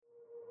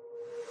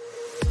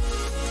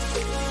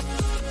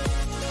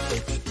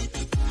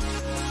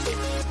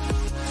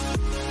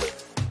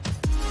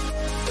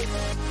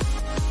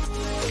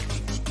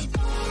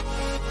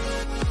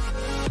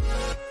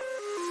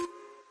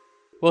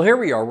Well, here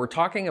we are. We're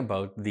talking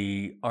about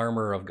the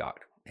armor of God,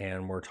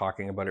 and we're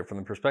talking about it from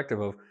the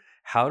perspective of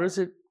how does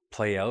it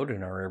play out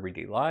in our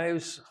everyday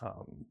lives?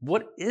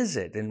 What is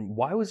it, and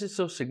why was it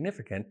so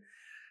significant?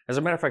 As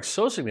a matter of fact,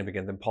 so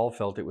significant that Paul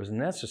felt it was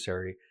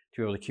necessary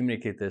to be able to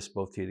communicate this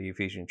both to the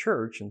Ephesian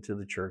church and to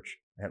the church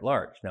at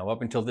large. Now,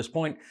 up until this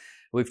point,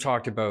 we've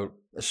talked about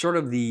sort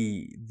of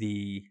the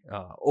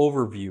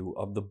overview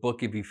of the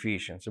book of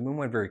Ephesians, and we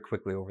went very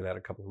quickly over that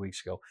a couple of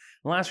weeks ago.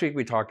 And last week,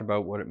 we talked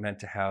about what it meant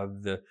to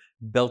have the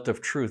belt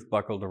of truth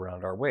buckled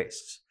around our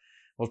waists.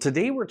 Well,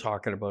 today we're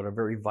talking about a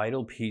very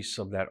vital piece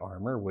of that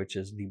armor, which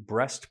is the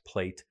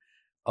breastplate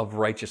of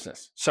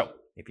righteousness. So,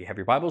 if you have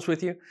your Bibles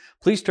with you,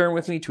 please turn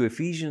with me to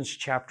Ephesians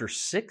chapter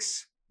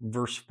 6,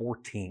 verse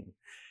 14.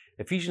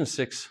 Ephesians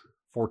 6,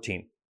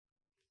 14.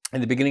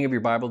 In the beginning of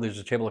your Bible, there's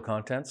a table of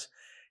contents,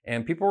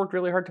 and people worked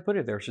really hard to put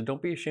it there, so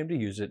don't be ashamed to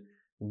use it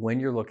when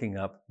you're looking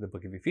up the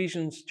book of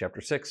Ephesians,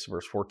 chapter 6,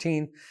 verse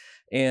 14.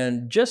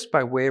 And just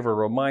by way of a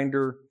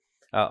reminder,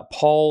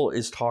 Paul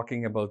is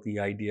talking about the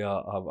idea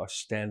of us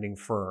standing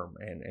firm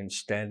and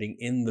standing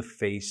in the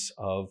face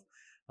of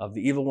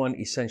the evil one,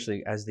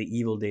 essentially, as the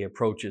evil day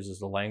approaches, is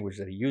the language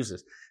that he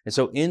uses. And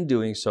so in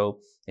doing so,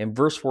 in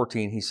verse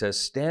 14, he says,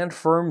 "Stand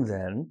firm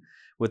then,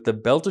 with the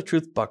belt of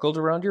truth buckled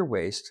around your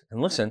waist,"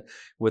 and listen,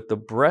 "with the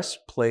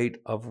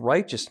breastplate of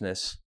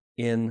righteousness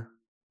in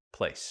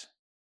place."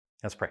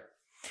 Let's pray.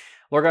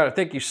 Lord God, I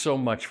thank you so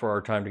much for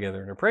our time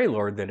together. And I pray,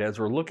 Lord, that as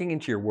we're looking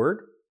into your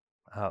word,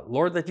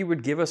 Lord, that you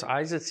would give us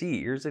eyes that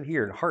see, ears that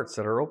hear, and hearts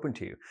that are open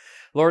to you.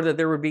 Lord, that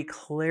there would be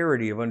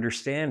clarity of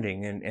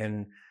understanding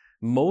and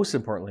most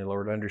importantly,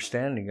 Lord,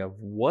 understanding of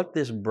what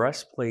this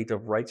breastplate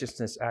of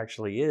righteousness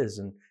actually is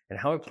and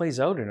how it plays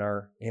out in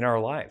our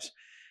lives.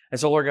 And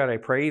so, Lord God, I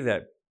pray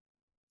that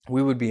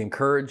we would be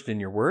encouraged in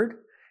your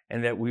word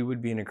and that we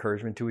would be an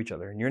encouragement to each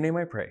other. In your name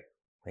I pray.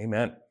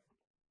 Amen.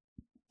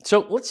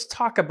 So let's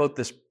talk about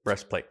this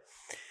breastplate.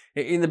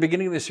 In the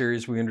beginning of the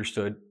series, we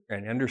understood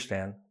and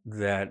understand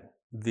that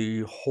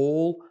the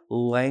whole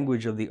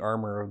language of the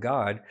armor of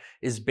God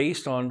is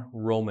based on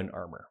Roman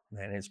armor,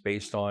 and it's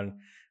based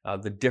on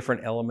the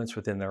different elements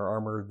within their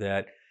armor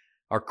that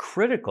are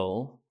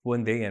critical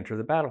when they enter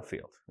the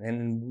battlefield.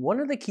 And one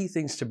of the key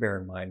things to bear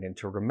in mind and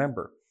to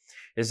remember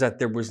is that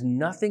there was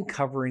nothing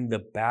covering the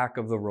back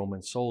of the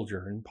Roman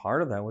soldier. And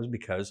part of that was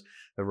because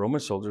the Roman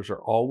soldiers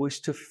are always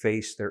to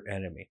face their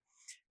enemy.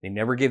 They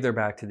never gave their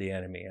back to the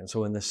enemy. And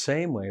so in the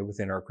same way,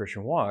 within our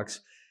Christian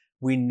walks,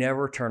 we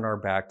never turn our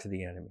back to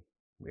the enemy.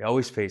 We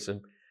always face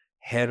him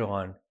head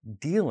on,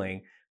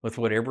 dealing with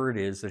whatever it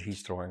is that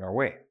he's throwing our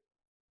way.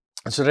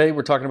 And so today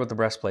we're talking about the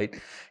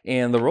breastplate,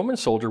 and the Roman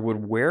soldier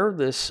would wear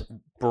this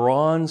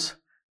bronze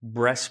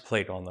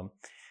breastplate on them.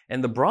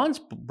 And the bronze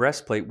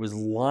breastplate was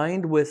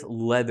lined with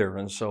leather,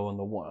 and so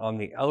on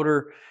the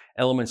outer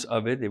elements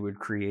of it, it would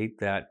create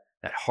that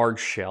hard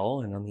shell,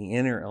 and on the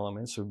inner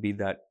elements would be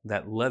that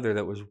leather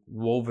that was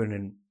woven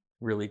and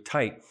really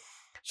tight,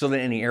 so that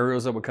any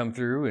arrows that would come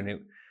through, and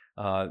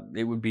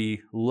it would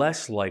be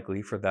less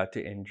likely for that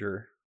to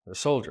injure the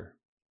soldier,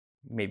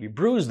 maybe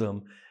bruise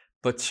them,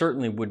 but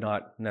certainly would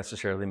not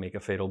necessarily make a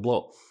fatal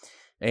blow.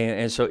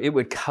 And so it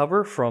would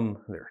cover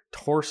from their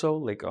torso,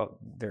 like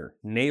their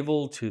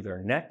navel to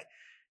their neck.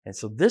 And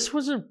so this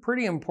was a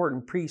pretty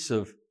important piece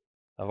of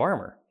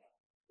armor.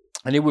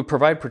 And it would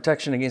provide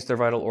protection against their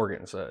vital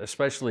organs,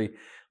 especially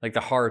like the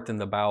heart and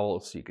the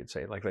bowels, you could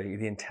say, like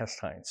the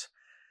intestines.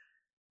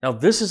 Now,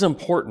 this is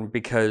important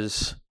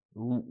because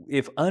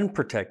if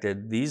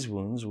unprotected, these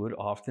wounds would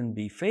often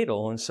be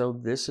fatal. And so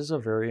this is a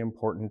very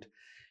important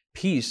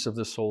piece of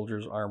the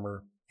soldier's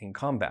armor in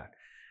combat.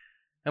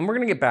 And we're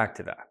going to get back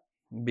to that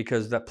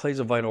because that plays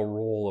a vital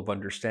role of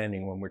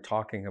understanding when we're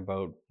talking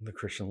about the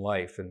Christian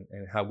life and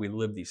how we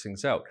live these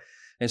things out.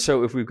 And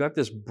so if we've got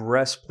this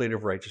breastplate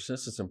of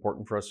righteousness, it's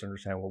important for us to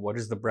understand, well, what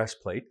is the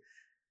breastplate?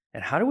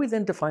 And how do we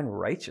then define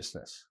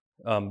righteousness?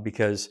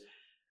 Because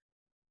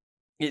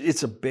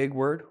it's a big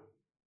word.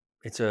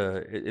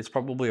 It's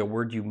probably a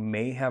word you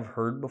may have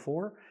heard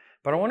before,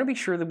 but I want to be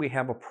sure that we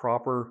have a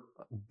proper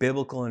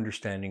biblical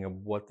understanding of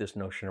what this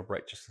notion of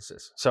righteousness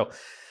is. So,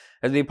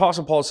 as the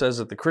Apostle Paul says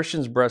that the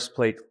Christian's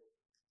breastplate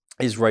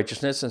is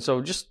righteousness, and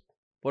so just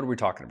what are we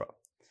talking about?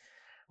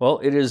 Well,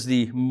 it is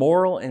the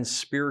moral and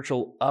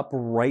spiritual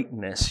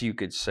uprightness, you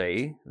could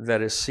say,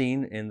 that is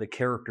seen in the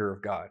character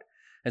of God.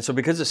 And so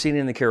because it's seen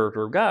in the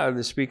character of God,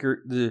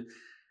 the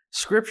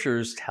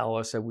Scriptures tell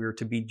us that we are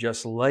to be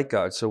just like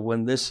God. So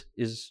when this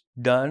is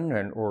done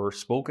or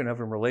spoken of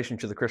in relation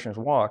to the Christian's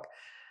walk,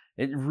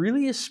 it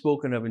really is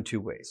spoken of in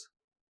two ways.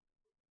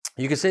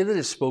 You could say that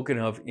it's spoken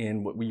of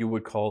in what you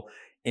would call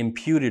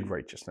imputed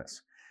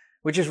righteousness,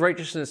 which is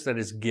righteousness that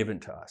is given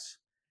to us.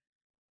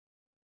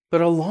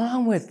 But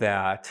along with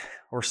that,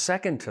 or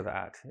second to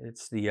that,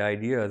 it's the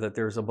idea that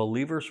there's a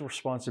believer's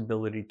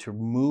responsibility to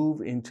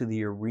move into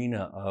the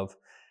arena of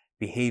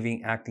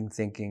behaving, acting,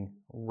 thinking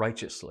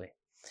righteously.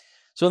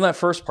 So in that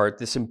first part,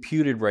 this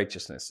imputed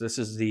righteousness, this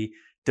is the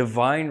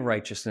divine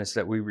righteousness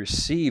that we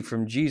receive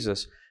from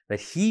Jesus that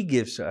he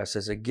gives to us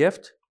as a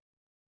gift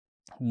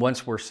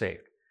once we're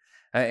saved.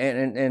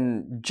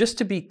 And just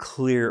to be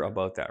clear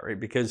about that, right?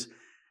 Because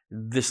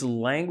this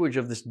language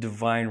of this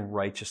divine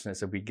righteousness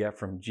that we get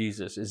from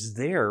Jesus is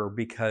there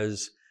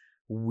because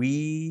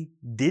we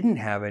didn't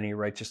have any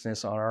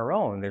righteousness on our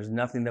own. There's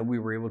nothing that we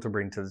were able to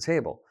bring to the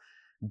table.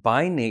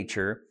 By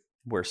nature,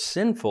 we're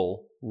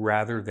sinful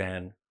rather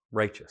than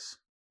righteous.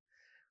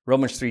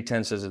 Romans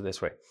 3:10 says it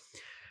this way: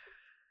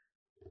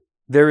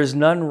 there is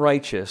none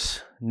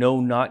righteous,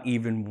 no, not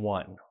even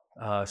one.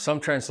 Some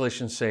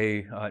translations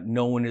say,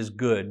 no one is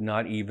good,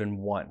 not even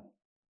one.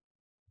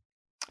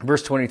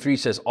 Verse 23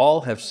 says,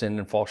 all have sinned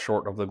and fall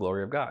short of the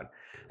glory of God.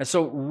 And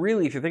so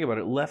really, if you think about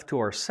it, left to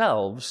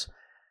ourselves,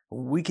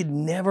 we could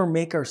never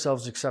make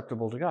ourselves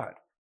acceptable to God.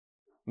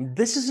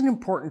 This is an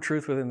important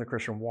truth within the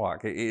Christian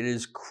walk. It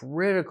is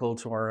critical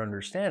to our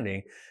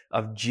understanding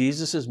of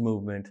Jesus'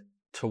 movement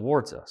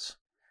towards us.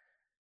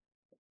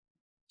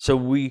 So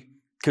we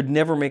could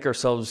never make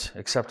ourselves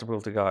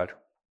acceptable to God.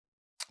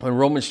 When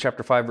Romans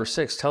chapter 5, verse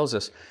 6 tells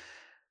us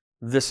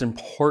this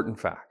important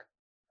fact,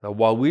 that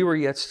while we were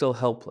yet still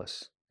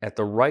helpless, at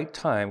the right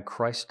time,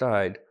 Christ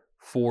died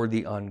for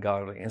the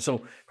ungodly. And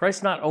so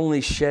Christ not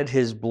only shed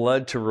his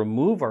blood to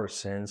remove our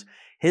sins,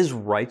 his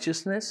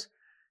righteousness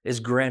is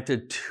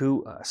granted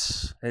to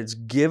us. It's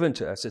given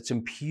to us. It's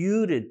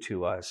imputed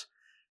to us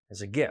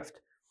as a gift.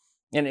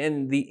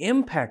 And the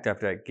impact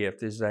of that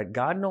gift is that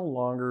God no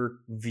longer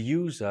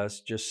views us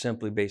just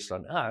simply based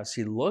on us.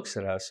 He looks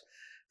at us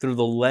through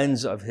the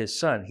lens of his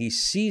Son. He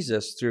sees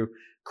us through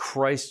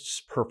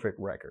Christ's perfect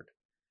record.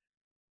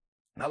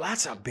 Now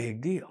that's a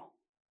big deal.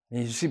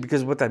 And you see,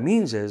 because what that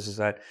means is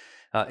that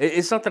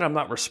it's not that I'm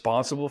not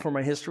responsible for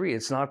my history.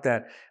 It's not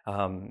that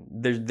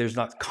there's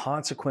not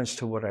consequence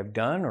to what I've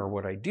done or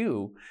what I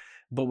do.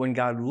 But when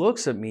God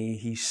looks at me,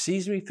 he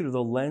sees me through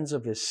the lens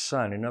of his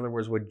Son. In other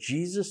words, what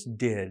Jesus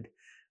did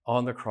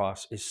on the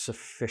cross is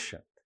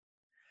sufficient.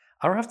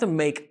 I don't have to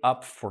make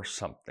up for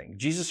something.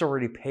 Jesus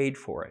already paid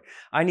for it.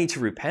 I need to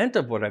repent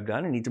of what I've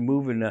done. I need to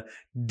move in a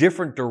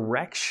different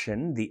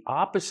direction, the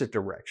opposite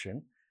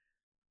direction.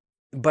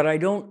 But I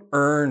don't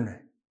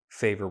earn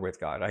favor with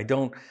God. I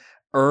don't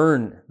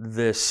earn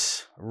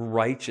this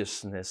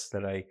righteousness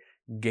that I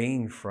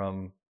gain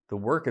from the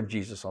work of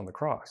Jesus on the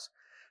cross.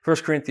 1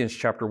 Corinthians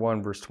chapter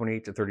 1, verse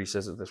 28 to 30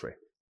 says it this way: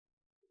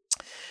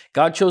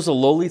 God chose the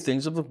lowly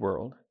things of the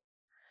world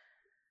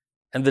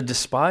and the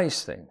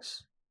despised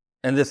things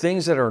and the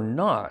things that are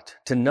not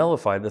to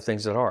nullify the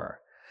things that are,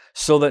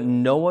 so that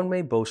no one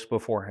may boast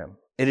before him.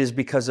 It is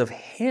because of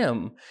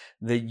him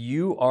that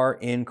you are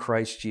in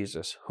Christ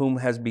Jesus, whom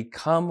has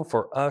become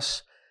for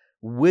us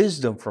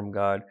wisdom from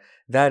God,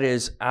 that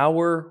is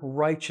our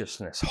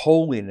righteousness,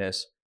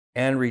 holiness,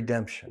 and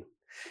redemption.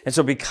 And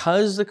so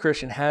because the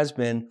Christian has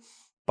been,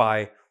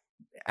 by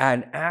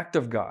an act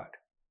of God,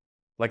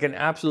 like an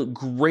absolute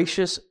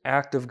gracious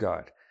act of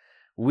God,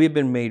 we've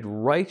been made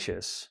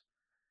righteous,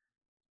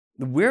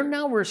 we're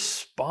now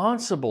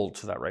responsible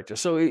to that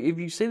righteousness. So if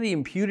you say the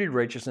imputed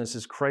righteousness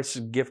is Christ's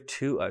gift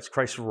to us,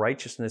 Christ's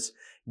righteousness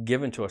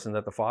given to us, and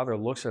that the Father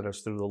looks at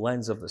us through the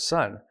lens of the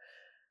Son,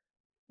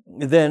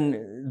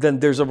 then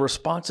there's a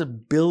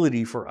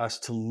responsibility for us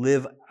to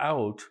live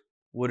out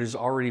what has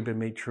already been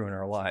made true in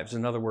our lives.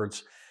 In other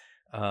words,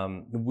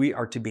 we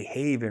are to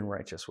behave in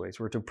righteous ways.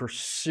 We're to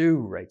pursue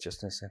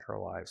righteousness in our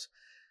lives.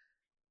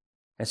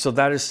 And so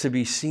that is to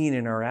be seen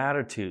in our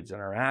attitudes, in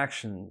our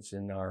actions,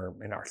 in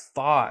our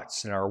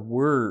thoughts, in our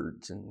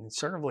words, and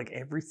sort of like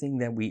everything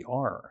that we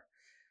are.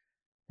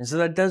 And so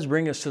that does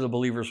bring us to the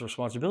believer's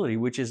responsibility,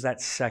 which is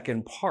that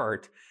second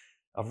part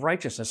of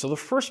righteousness. So the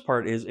first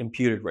part is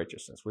imputed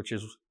righteousness, which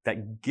is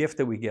that gift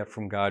that we get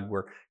from God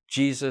where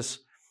Jesus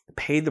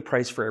paid the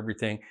price for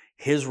everything.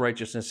 His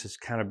righteousness has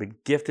kind of been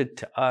gifted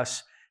to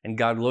us, and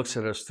God looks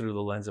at us through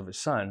the lens of his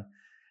Son.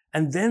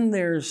 And then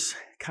there's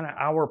kind of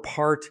our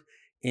part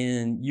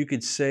in, you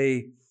could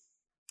say,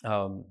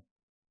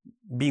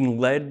 being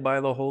led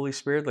by the Holy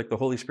Spirit. Like the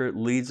Holy Spirit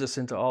leads us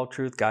into all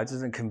truth, guides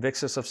us and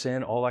convicts us of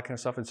sin, all that kind of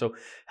stuff. And so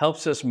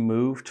helps us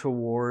move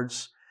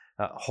towards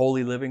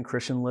holy living,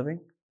 Christian living.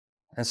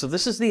 And so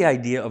this is the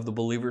idea of the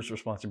believer's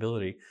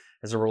responsibility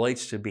as it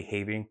relates to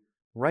behaving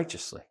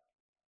righteously.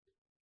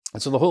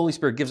 And so the Holy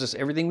Spirit gives us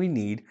everything we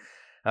need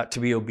to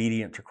be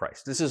obedient to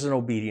Christ. This is an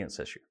obedience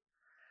issue.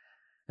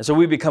 And so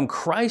we become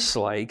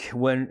Christ-like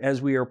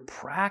as we are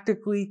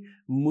practically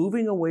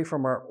moving away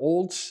from our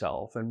old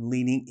self and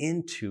leaning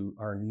into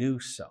our new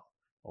self.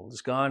 Old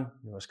is gone,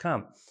 new has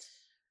come.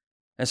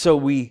 And so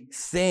we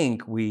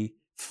think, we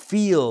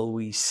feel,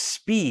 we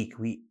speak,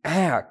 we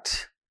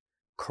act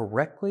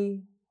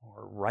correctly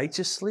or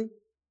righteously,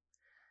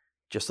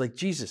 just like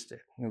Jesus did.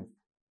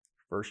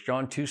 1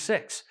 John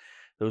 2:6.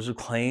 Those who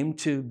claim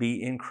to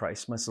be in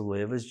Christ must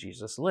live as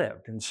Jesus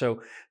lived. And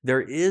so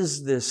there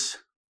is this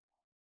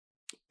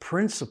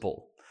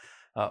principle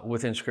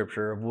within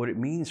Scripture of what it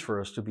means for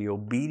us to be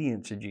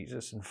obedient to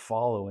Jesus and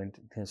follow in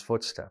his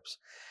footsteps.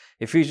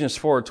 Ephesians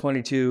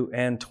 4:22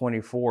 and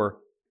 24,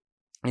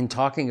 in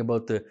talking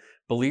about the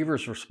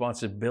believer's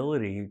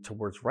responsibility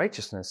towards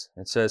righteousness,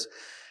 it says,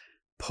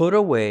 "Put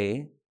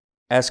away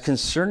as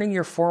concerning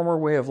your former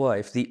way of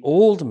life, the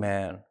old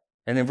man,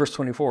 and in verse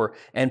 24,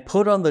 and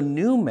put on the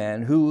new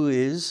man who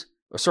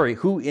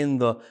in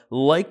the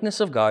likeness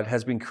of God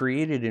has been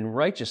created in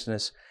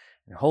righteousness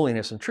and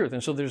holiness and truth.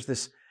 And so there's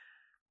this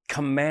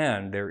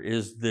command, there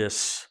is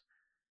this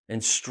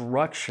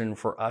instruction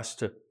for us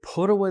to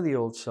put away the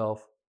old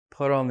self,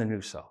 put on the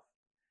new self.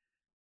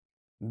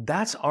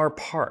 That's our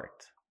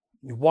part.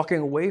 Walking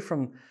away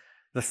from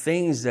the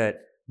things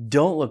that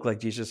don't look like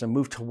Jesus and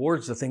move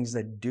towards the things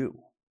that do.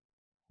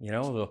 You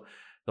know,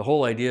 the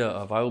whole idea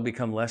of I will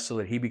become less so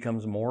that he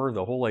becomes more,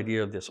 the whole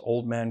idea of this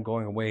old man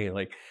going away,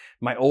 like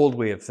my old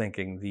way of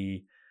thinking,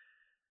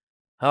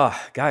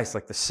 guys,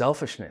 like the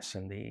selfishness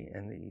and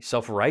the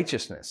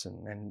self-righteousness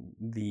and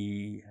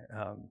the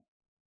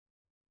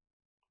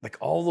like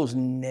all those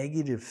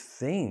negative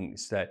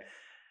things that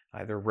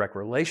either wreck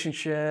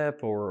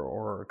relationship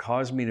or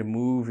cause me to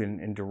move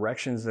in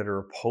directions that are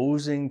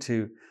opposing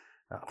to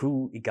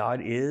who God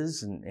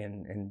is,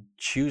 and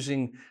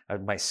choosing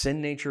my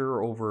sin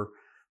nature over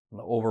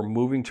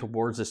moving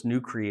towards this new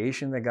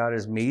creation that God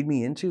has made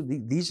me into.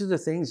 These are the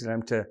things that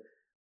I'm to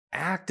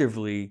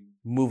actively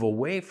move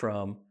away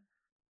from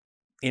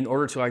in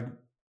order to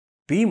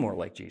be more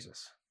like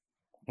Jesus.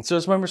 And so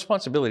it's my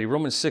responsibility.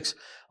 Romans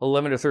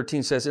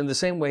 6:11-13 says, in the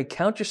same way,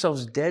 count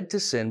yourselves dead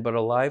to sin, but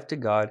alive to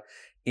God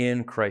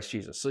in Christ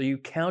Jesus. So you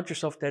count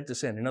yourself dead to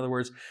sin. In other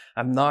words,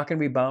 I'm not going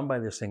to be bound by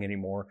this thing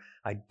anymore.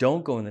 I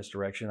don't go in this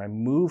direction. I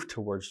move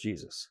towards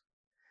Jesus.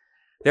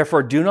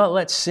 Therefore, do not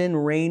let sin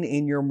reign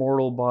in your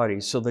mortal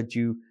body so that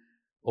you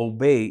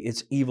obey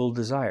its evil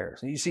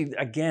desires. And you see,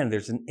 again,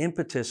 there's an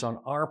impetus on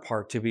our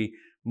part to be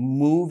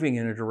moving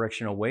in a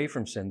direction away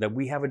from sin, that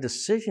we have a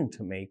decision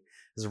to make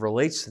as it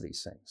relates to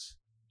these things.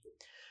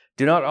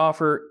 Do not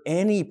offer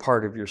any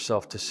part of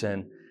yourself to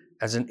sin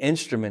as an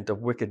instrument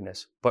of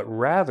wickedness, but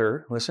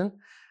rather, listen,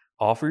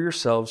 offer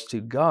yourselves to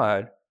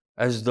God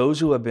as those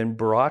who have been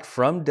brought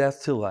from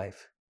death to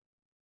life.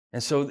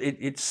 And so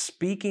it's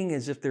speaking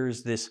as if there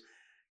is this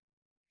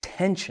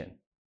tension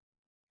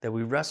that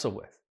we wrestle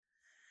with.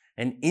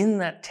 And in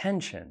that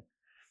tension,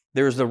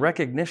 there's the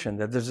recognition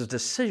that there's a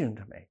decision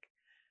to make,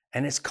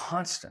 and it's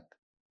constant.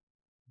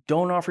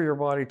 Don't offer your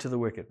body to the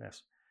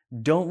wickedness.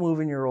 Don't move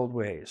in your old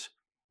ways.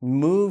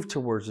 Move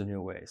towards the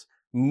new ways.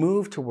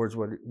 Move towards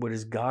what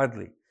is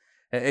godly.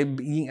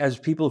 As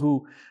people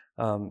who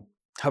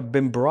have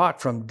been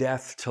brought from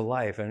death to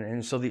life.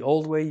 And so the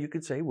old way, you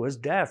could say, was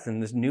death,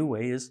 and this new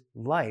way is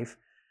life.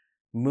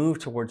 Move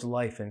towards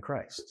life in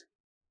Christ.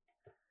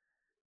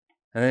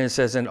 And then it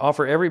says, and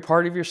offer every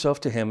part of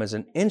yourself to him as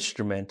an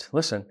instrument,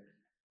 listen,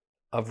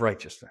 of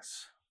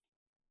righteousness.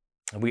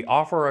 And we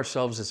offer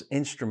ourselves as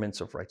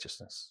instruments of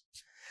righteousness.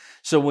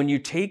 So when you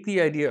take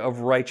the idea of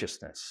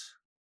righteousness,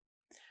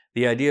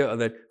 the idea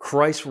that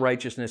Christ's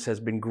righteousness has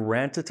been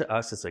granted to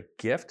us as a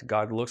gift.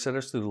 God looks at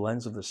us through the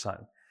lens of the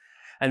Son.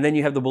 And then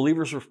you have the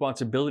believer's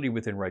responsibility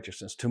within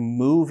righteousness to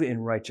move in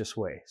righteous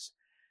ways.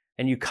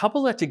 And you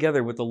couple that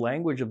together with the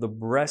language of the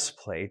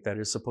breastplate that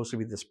is supposed to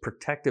be this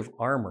protective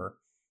armor.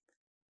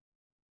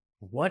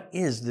 What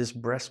is this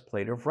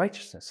breastplate of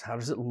righteousness? How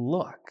does it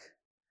look?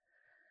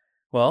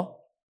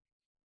 Well,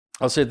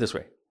 I'll say it this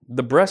way.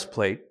 The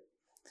breastplate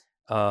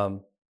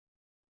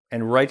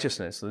and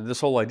righteousness,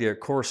 this whole idea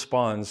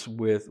corresponds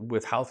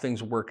with how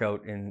things work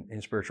out in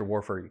spiritual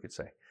warfare, you could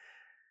say.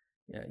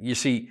 You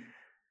see,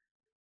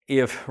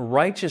 if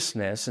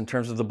righteousness, in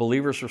terms of the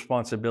believer's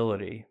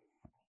responsibility,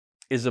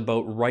 is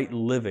about right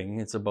living,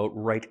 it's about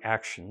right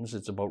actions,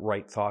 it's about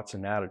right thoughts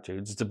and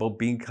attitudes, it's about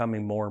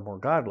becoming more and more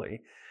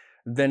godly,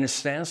 then it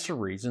stands to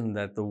reason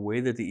that the way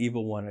that the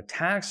evil one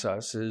attacks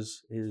us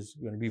is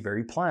going to be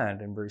very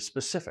planned and very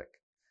specific.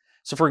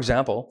 So for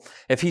example,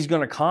 if he's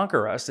going to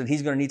conquer us, then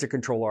he's going to need to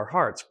control our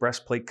hearts.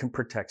 Breastplate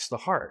protects the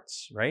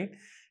hearts, right?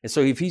 And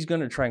so if he's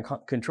going to try and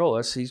control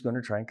us, he's going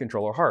to try and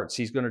control our hearts.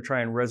 He's going to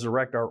try and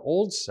resurrect our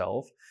old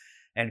self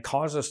and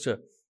cause us to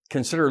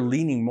consider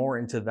leaning more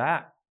into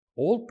that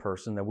old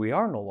person that we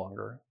are no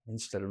longer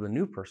instead of the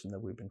new person that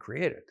we've been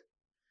created.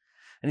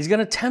 And he's going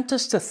to tempt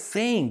us to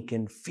think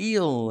and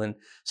feel and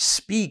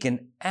speak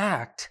and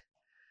act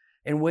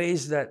in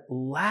ways that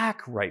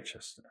lack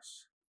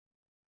righteousness.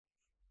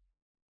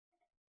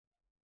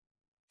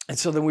 And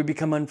so then we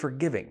become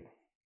unforgiving,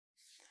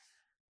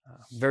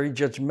 very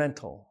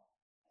judgmental.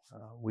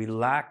 We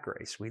lack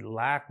grace. We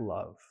lack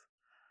love.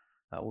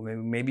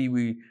 Maybe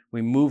we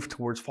move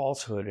towards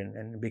falsehood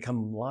and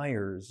become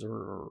liars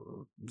or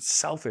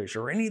selfish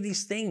or any of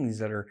these things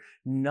that are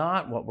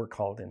not what we're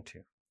called into.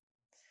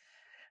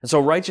 And so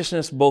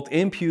righteousness, both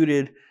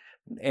imputed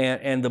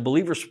and the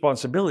believer's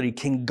responsibility,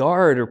 can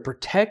guard or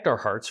protect our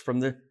hearts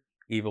from the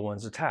evil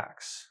one's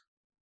attacks.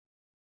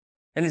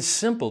 And it's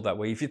simple that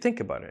way if you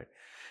think about it.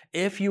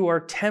 If you are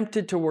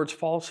tempted towards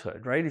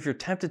falsehood, right? If you're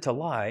tempted to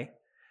lie,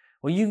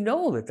 well, you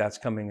know that that's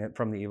coming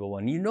from the evil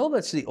one. You know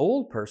that's the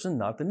old person,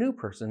 not the new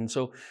person. And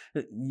so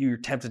you're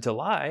tempted to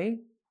lie.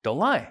 Don't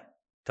lie.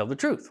 Tell the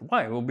truth.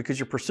 Why? Well, because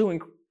you're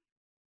pursuing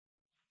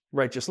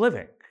righteous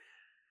living.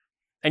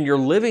 And you're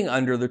living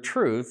under the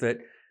truth that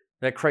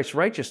that Christ's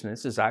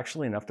righteousness is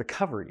actually enough to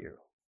cover you,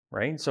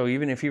 right? So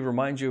even if he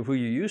reminds you of who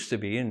you used to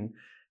be and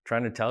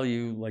trying to tell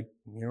you, like,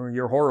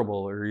 you're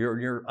horrible or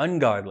you're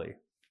ungodly,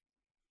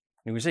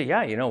 you would say,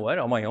 yeah, you know what?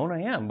 On my own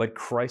I am, but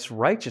Christ's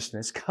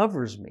righteousness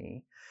covers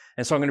me.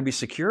 And so I'm going to be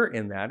secure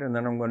in that, and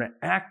then I'm going to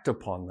act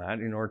upon that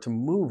in order to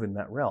move in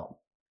that realm.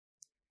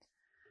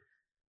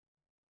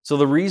 So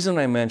the reason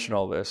I mention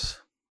all this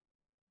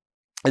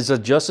is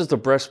that just as the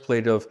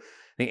breastplate of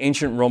the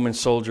ancient Roman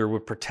soldier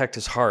would protect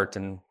his heart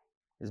and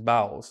his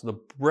bowels, the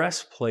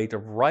breastplate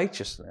of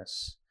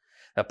righteousness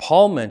that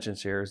Paul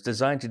mentions here is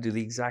designed to do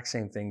the exact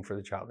same thing for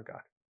the child of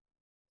God.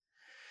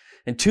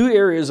 In two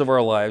areas of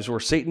our lives where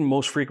Satan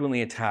most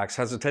frequently attacks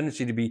has a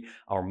tendency to be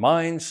our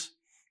minds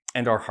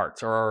and our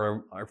hearts,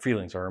 or our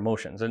feelings, our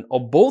emotions. And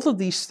both of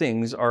these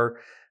things are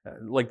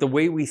like the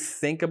way we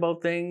think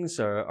about things,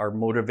 our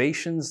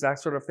motivations, that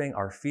sort of thing,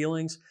 our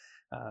feelings.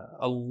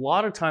 A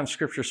lot of times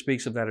Scripture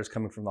speaks of that as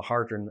coming from the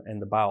heart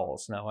and the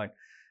bowels. Now,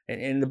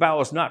 and the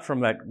bowels not from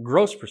that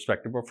gross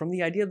perspective, but from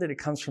the idea that it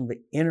comes from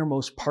the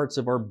innermost parts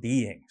of our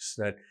beings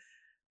that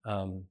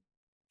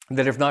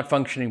if not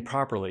functioning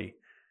properly,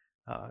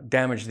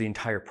 damage the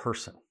entire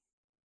person.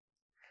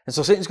 And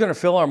so Satan's going to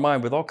fill our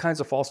mind with all kinds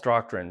of false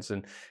doctrines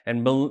and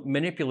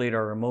manipulate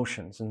our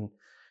emotions. And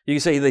you can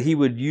say that he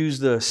would use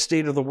the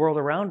state of the world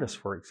around us,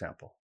 for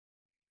example,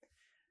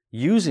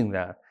 using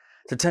that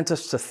to tempt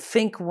us to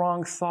think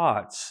wrong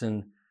thoughts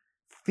and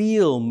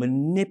feel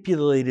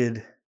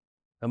manipulated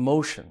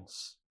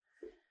emotions.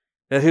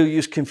 That he'll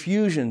use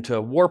confusion to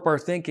warp our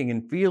thinking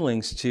and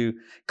feelings to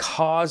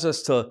cause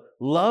us to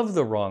love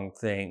the wrong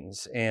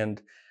things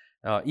and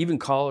even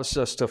cause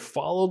us to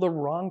follow the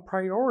wrong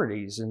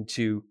priorities and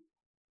to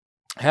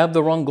have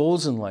the wrong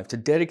goals in life, to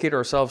dedicate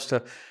ourselves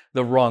to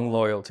the wrong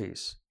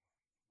loyalties,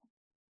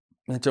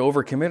 and to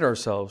overcommit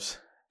ourselves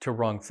to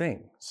wrong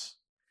things.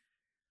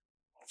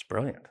 It's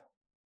brilliant.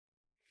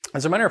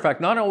 As a matter of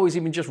fact, not always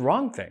even just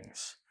wrong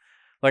things.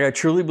 Like, I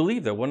truly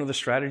believe that one of the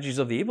strategies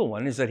of the evil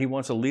one is that he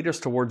wants to lead us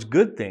towards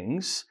good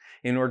things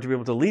in order to be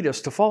able to lead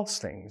us to false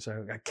things.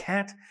 I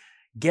can't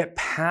get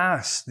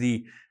past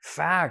the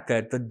fact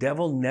that the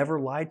devil never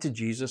lied to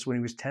Jesus when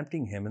he was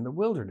tempting him in the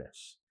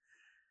wilderness.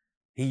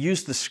 He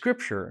used the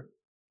Scripture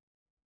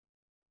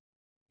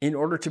in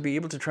order to be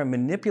able to try and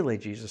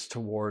manipulate Jesus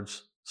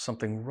towards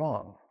something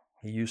wrong.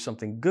 He used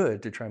something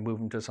good to try and move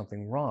him to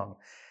something wrong.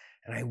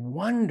 And I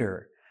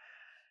wonder,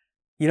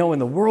 in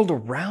the world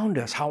around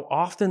us, how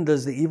often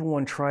does the evil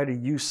one try to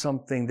use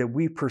something that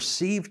we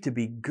perceive to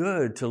be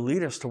good to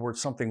lead us towards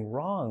something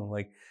wrong?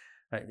 Like,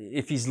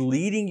 if he's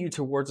leading you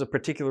towards a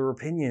particular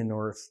opinion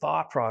or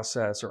thought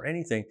process or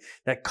anything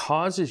that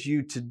causes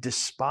you to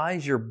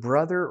despise your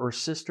brother or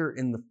sister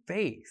in the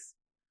faith,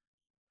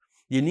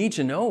 you need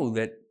to know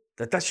that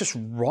that's just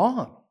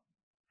wrong.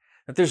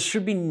 That there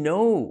should be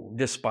no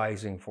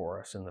despising for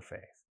us in the faith.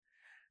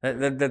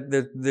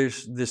 That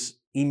there's this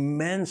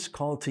immense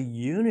call to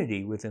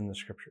unity within the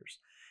Scriptures.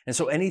 And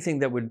so anything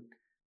that would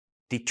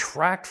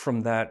detract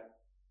from that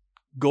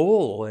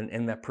goal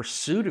and that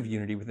pursuit of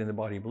unity within the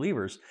body of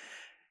believers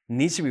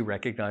needs to be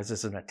recognized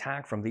as an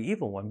attack from the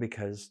evil one,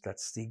 because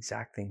that's the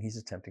exact thing he's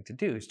attempting to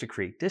do, is to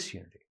create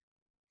disunity.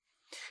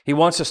 He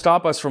wants to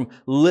stop us from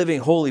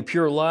living holy,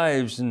 pure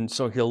lives, and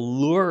so he'll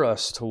lure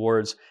us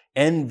towards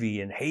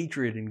envy and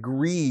hatred and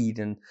greed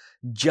and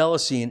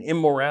jealousy and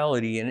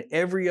immorality and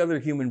every other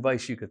human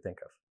vice you could think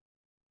of.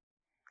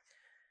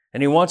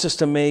 And he wants us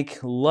to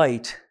make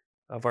light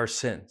of our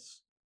sins.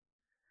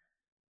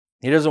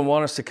 He doesn't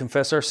want us to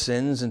confess our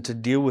sins and to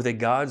deal with it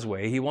God's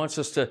way. He wants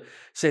us to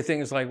say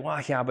things like, well,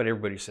 yeah, but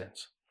everybody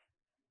sins.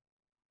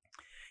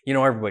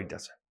 Everybody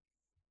does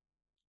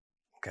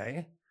it.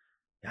 Okay?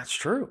 That's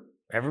true.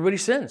 Everybody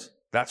sins.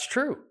 That's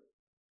true.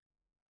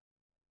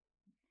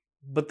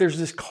 But there's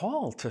this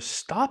call to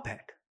stop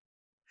it.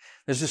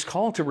 There's this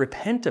call to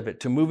repent of it,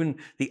 to move in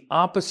the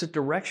opposite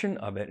direction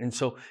of it. And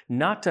so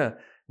not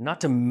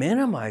to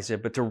minimize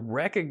it, but to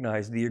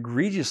recognize the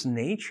egregious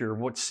nature of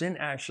what sin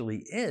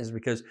actually is,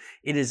 because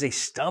it is a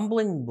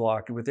stumbling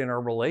block within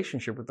our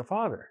relationship with the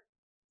Father.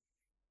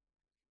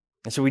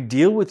 And so we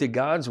deal with it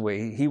God's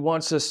way.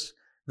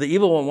 The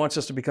evil one wants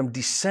us to become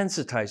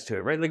desensitized to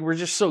it, right? Like, we're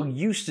just so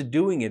used to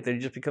doing it that it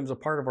just becomes a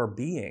part of our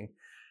being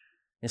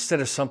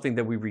instead of something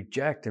that we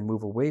reject and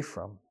move away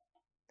from.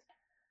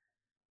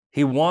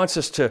 He wants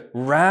us to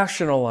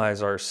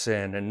rationalize our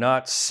sin and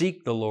not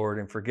seek the Lord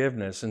in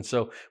forgiveness. And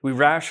so we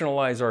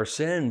rationalize our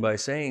sin by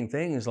saying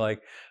things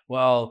like,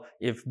 well,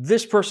 if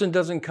this person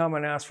doesn't come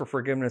and ask for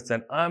forgiveness,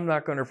 then I'm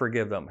not going to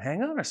forgive them.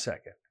 Hang on a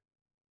second.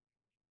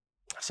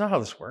 That's not how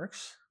this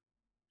works.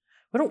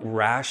 We don't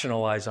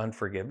rationalize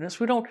unforgiveness.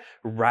 We don't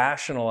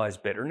rationalize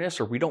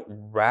bitterness, or we don't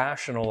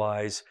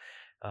rationalize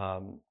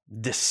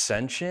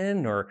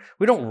dissension, or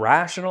we don't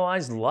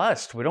rationalize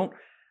lust. We don't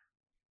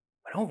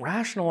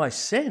rationalize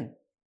sin.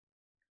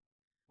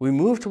 We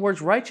move towards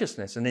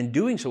righteousness, and in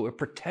doing so, it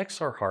protects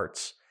our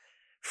hearts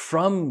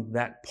from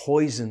that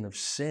poison of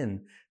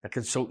sin that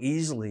could so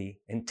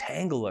easily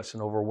entangle us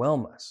and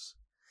overwhelm us.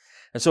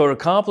 And so to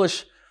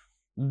accomplish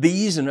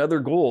these and other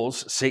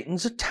goals,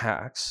 Satan's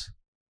attacks,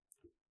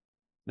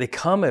 they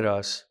come at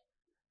us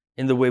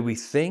in the way we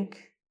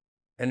think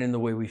and in the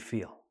way we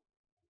feel.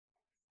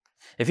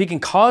 If he can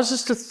cause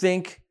us to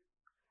think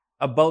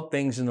about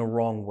things in the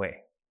wrong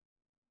way,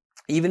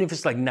 even if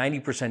it's like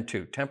 90%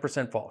 true,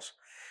 10% false,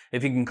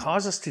 if he can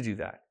cause us to do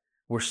that,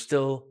 we're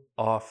still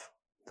off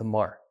the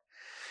mark.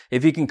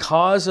 If he can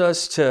cause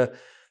us to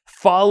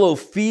follow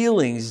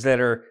feelings that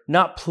are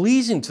not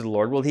pleasing to the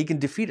Lord, well, he can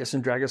defeat us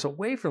and drag us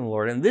away from the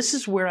Lord. And this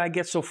is where I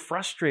get so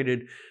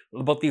frustrated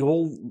about the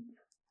whole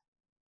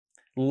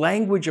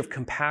language of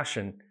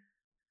compassion,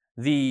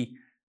 the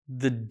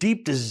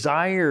deep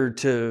desire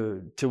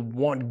to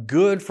want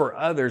good for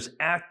others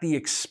at the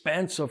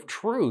expense of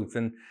truth.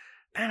 And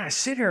man, I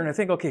sit here and I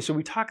think, okay, so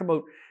we talk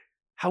about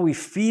how we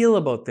feel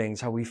about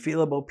things, how we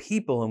feel about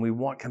people, and we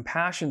want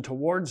compassion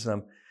towards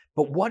them.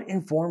 But what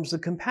informs the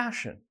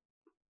compassion?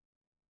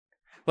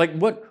 Like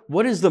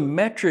what is the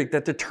metric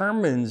that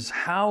determines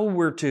how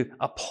we're to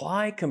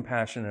apply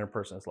compassion in a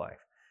person's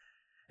life?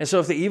 And so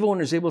if the evil one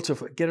is able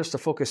to get us to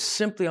focus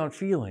simply on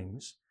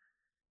feelings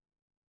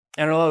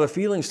and allow the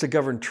feelings to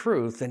govern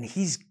truth, then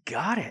he's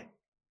got it.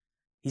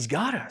 He's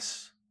got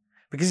us.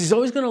 Because he's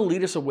always going to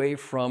lead us away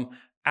from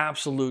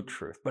absolute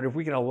truth. But if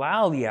we can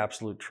allow the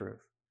absolute truth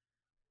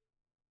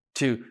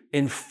to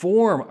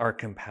inform our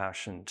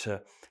compassion,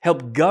 to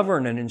help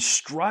govern and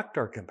instruct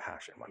our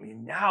compassion, I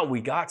mean, now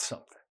we got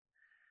something.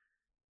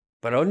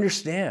 But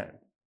understand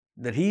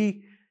that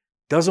he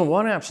doesn't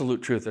want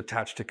absolute truth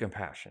attached to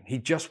compassion. He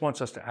just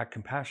wants us to act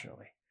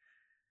compassionately.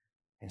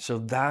 And so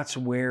that's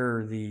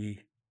where the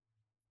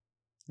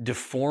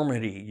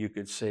deformity, you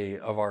could say,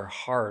 of our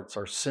hearts,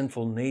 our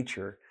sinful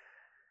nature,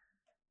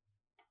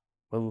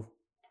 well,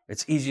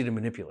 it's easy to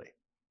manipulate.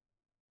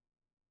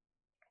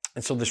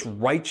 And so this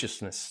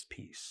righteousness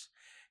piece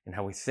in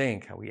how we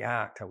think, how we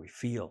act, how we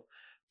feel,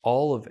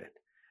 all of it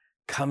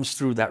comes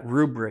through that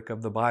rubric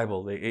of the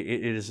Bible. It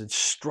is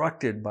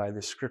instructed by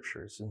the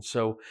scriptures. And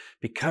so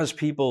because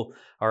people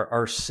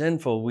are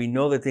sinful, we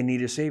know that they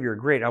need a Savior.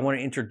 Great. I want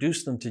to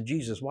introduce them to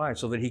Jesus. Why?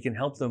 So that he can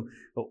help them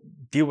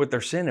deal with their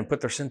sin and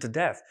put their sin to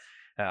death.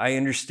 I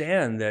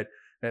understand that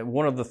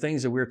one of the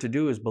things that we're to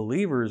do as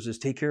believers is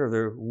take care of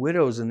the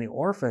widows and the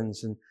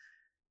orphans.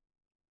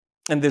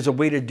 And there's a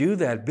way to do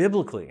that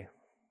biblically.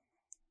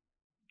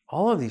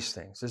 All of these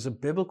things. There's a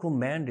biblical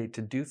mandate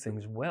to do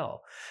things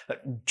well.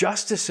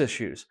 Justice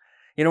issues.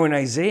 You know, in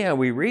Isaiah,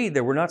 we read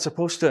that we're not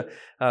supposed to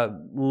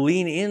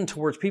lean in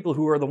towards people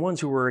who are the ones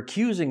who are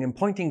accusing and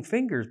pointing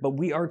fingers, but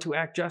we are to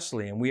act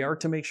justly, and we are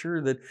to make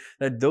sure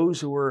that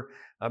those who are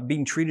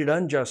being treated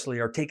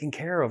unjustly are taken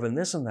care of, and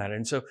this and that.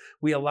 And so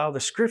we allow the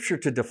scripture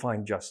to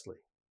define justly.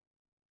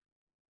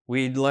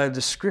 We allow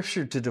the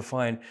scripture to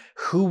define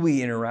who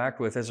we interact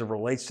with as it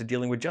relates to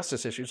dealing with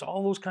justice issues,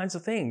 all those kinds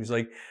of things.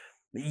 Like,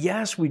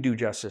 yes, we do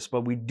justice,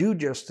 but we do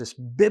justice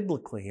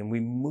biblically, and we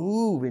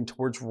move in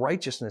towards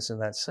righteousness in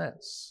that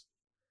sense.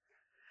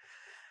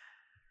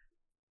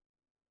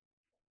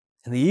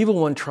 And the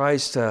evil one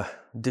tries to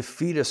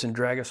defeat us and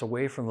drag us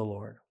away from the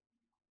Lord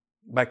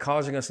by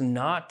causing us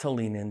not to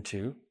lean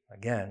into,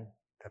 again,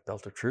 that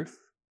belt of truth,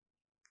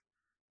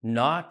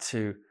 not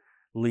to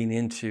lean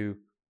into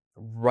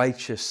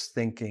righteous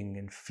thinking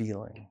and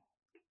feeling.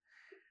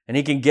 And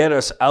he can get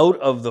us out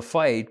of the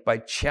fight by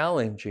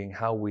challenging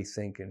how we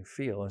think and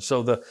feel. And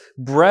so the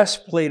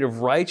breastplate of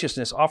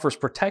righteousness offers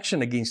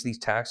protection against these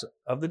attacks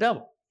of the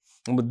devil.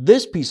 And with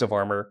this piece of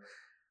armor,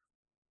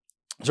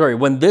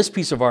 when this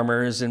piece of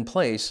armor is in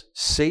place,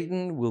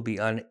 Satan will be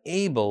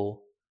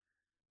unable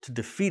to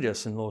defeat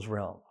us in those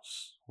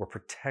realms. We're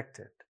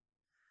protected.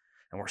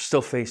 And we're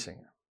still facing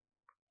him.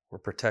 We're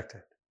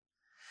protected.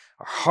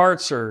 Our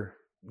hearts are,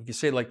 you could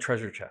say, like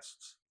treasure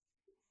chests.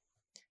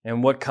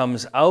 And what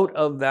comes out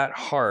of that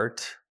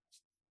heart,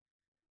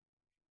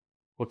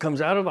 what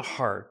comes out of the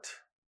heart,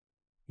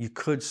 you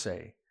could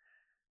say,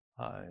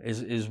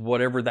 is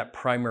whatever that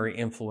primary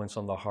influence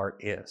on the heart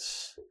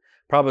is.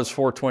 Proverbs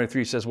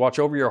 4:23 says, "Watch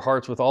over your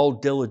hearts with all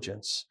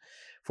diligence,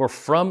 for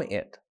from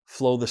it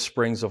flow the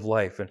springs of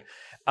life." And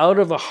out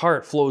of the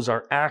heart flows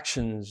our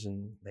actions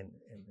and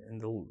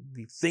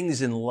the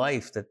things in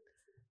life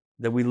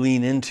that we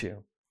lean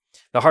into.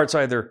 The heart's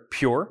either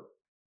pure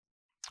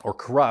or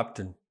corrupt,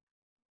 and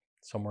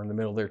somewhere in the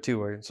middle there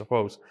too, I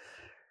suppose.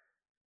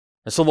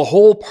 And so the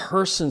whole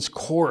person's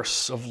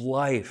course of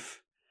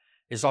life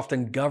is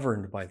often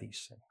governed by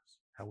these things,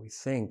 how we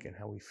think and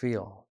how we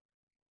feel.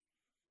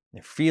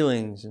 Their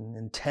feelings and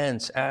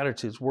intents,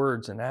 attitudes,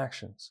 words, and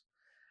actions.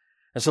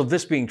 And so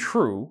this being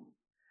true,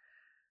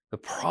 the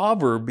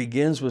proverb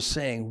begins with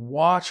saying,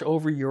 watch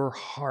over your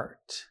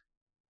heart.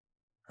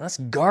 Let's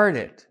guard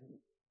it.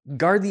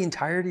 Guard the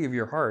entirety of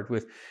your heart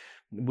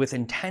with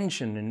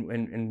intention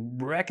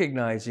and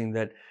recognizing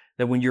that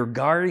when you're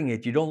guarding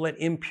it, you don't let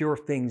impure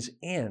things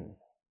in.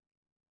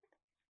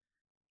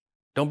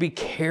 Don't be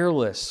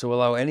careless to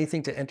allow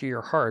anything to enter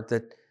your heart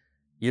that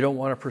you don't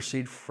want to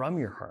proceed from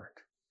your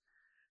heart.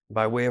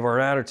 by way of our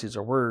attitudes,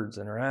 our words,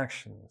 and our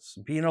actions.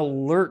 Be an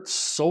alert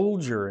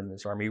soldier in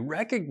this army.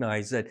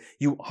 Recognize that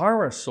you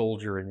are a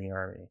soldier in the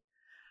army.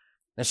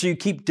 And so you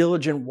keep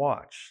diligent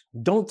watch.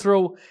 Don't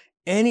allow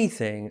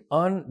anything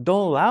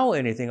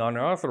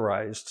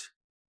unauthorized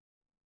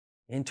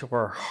into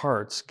our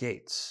heart's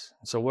gates.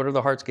 So what are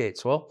the heart's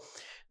gates? Well,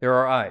 there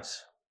are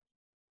eyes,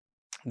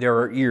 there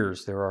are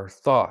ears, there are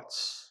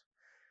thoughts.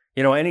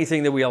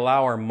 Anything that we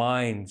allow our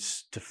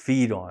minds to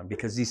feed on,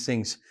 because these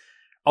things,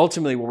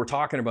 ultimately what we're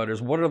talking about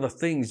is what are the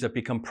things that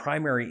become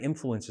primary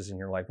influences in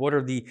your life? What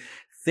are the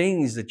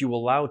things that you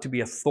allow to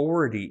be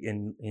authority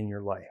in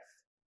your life?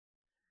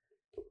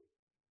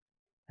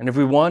 And if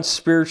we want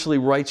spiritually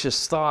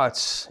righteous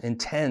thoughts,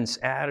 intents,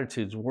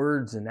 attitudes,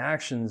 words, and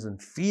actions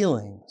and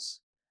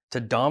feelings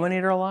to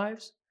dominate our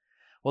lives,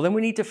 well, then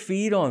we need to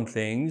feed on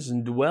things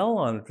and dwell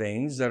on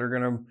things that are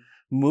going to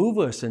move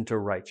us into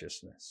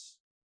righteousness.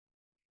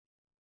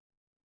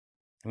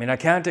 I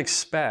can't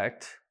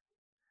expect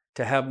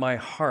to have my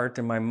heart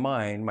and my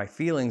mind, my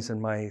feelings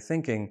and my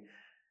thinking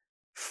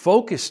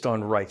focused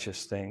on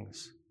righteous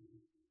things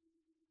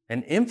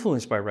and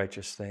influenced by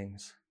righteous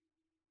things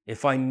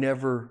if I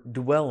never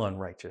dwell on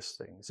righteous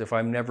things, if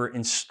I'm never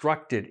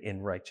instructed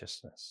in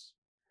righteousness.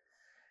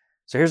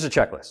 So here's a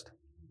checklist.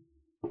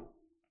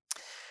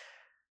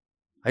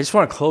 I just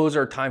want to close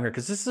our time here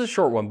because this is a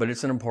short one, but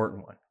it's an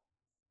important one.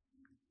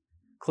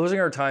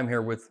 Closing our time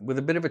here with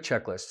a bit of a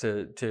checklist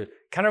to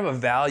kind of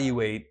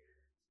evaluate,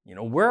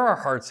 where our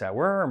heart's at,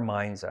 where our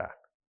mind's at,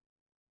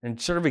 and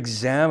sort of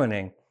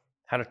examining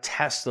how to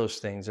test those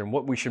things and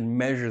what we should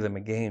measure them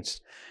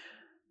against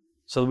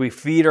so that we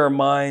feed our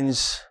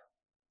minds,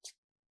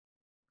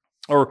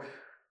 or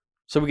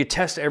so we could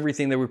test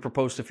everything that we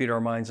propose to feed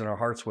our minds and our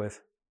hearts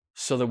with,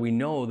 so that we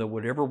know that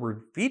whatever we're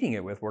feeding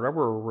it with,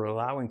 whatever we're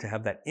allowing to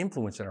have that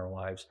influence in our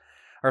lives,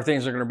 are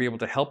things that are going to be able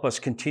to help us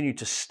continue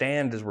to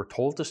stand as we're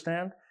told to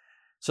stand,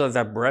 so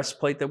that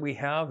breastplate that we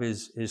have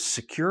is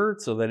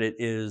secured, so that it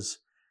is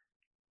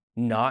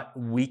not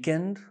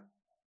weakened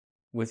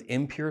with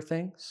impure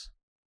things.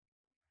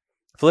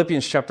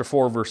 Philippians chapter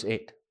 4, verse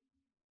 8.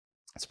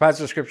 It's a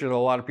passage of scripture that a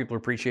lot of people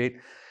appreciate.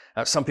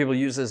 Some people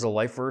use it as a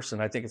life verse,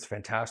 and I think it's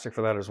fantastic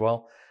for that as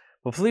well.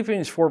 But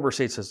Philippians 4, verse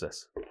 8 says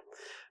this: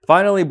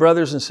 "Finally,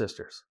 brothers and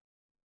sisters,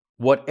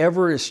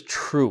 whatever is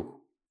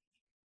true."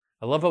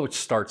 I love how it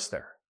starts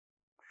there.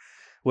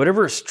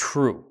 Whatever is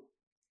true,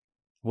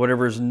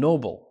 whatever is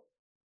noble,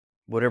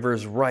 whatever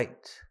is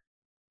right,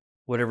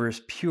 whatever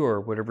is pure,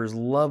 whatever is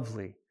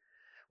lovely,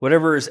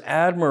 whatever is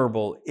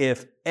admirable,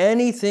 if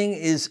anything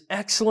is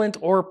excellent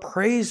or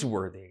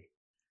praiseworthy,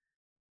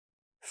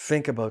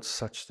 think about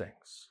such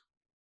things.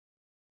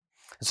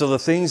 So the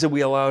things that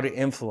we allow to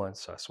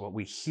influence us, what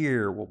we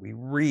hear, what we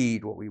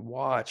read, what we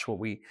watch, what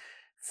we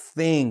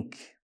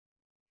think,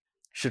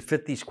 should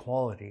fit these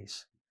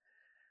qualities.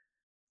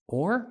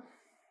 Or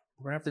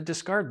we're going to have to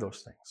discard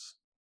those things.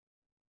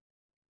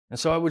 And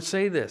so I would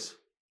say this: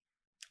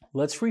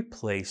 let's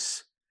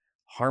replace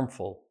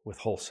harmful with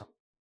wholesome.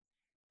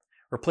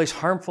 Replace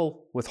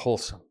harmful with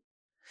wholesome.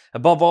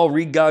 Above all,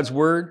 read God's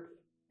word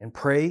and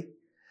pray.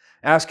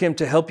 Ask Him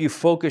to help you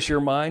focus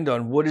your mind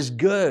on what is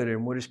good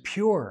and what is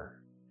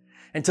pure,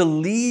 and to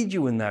lead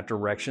you in that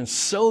direction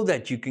so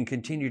that you can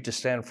continue to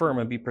stand firm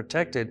and be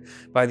protected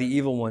by the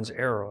evil one's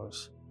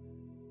arrows.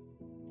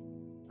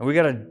 And we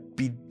got to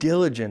be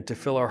diligent to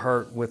fill our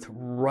heart with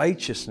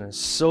righteousness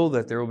so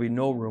that there will be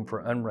no room for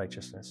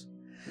unrighteousness.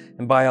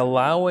 And by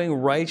allowing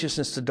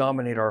righteousness to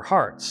dominate our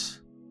hearts,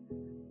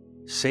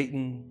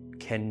 Satan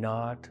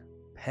cannot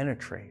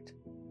penetrate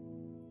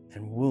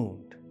and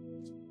wound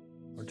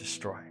or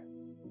destroy.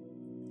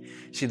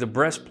 See, the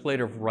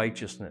breastplate of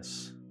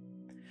righteousness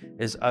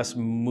is us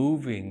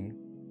moving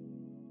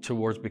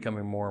towards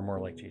becoming more and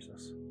more like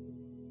Jesus.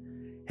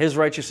 His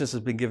righteousness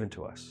has been given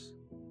to us,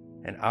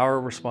 and our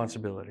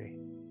responsibility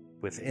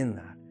within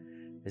that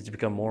is to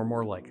become more and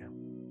more like Him,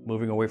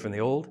 moving away from the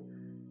old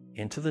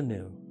into the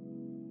new,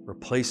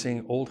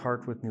 replacing old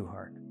heart with new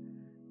heart,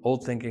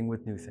 old thinking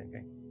with new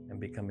thinking, and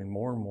becoming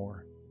more and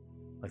more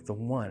like the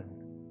one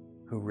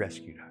who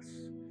rescued us.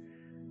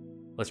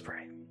 Let's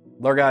pray.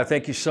 Lord God,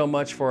 thank you so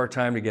much for our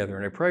time together.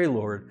 And I pray,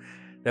 Lord,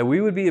 that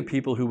we would be a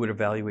people who would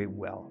evaluate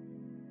well,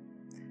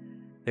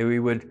 that we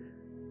would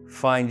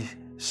find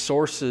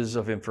sources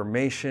of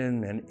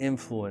information and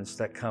influence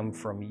that come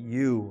from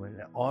you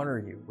and honor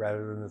you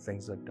rather than the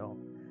things that don't.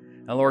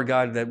 And Lord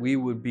God, that we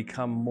would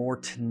become more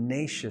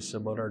tenacious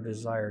about our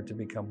desire to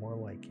become more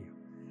like you.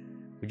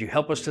 Would you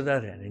help us to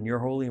that end? In your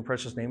holy and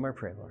precious name I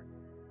pray, Lord.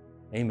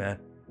 Amen.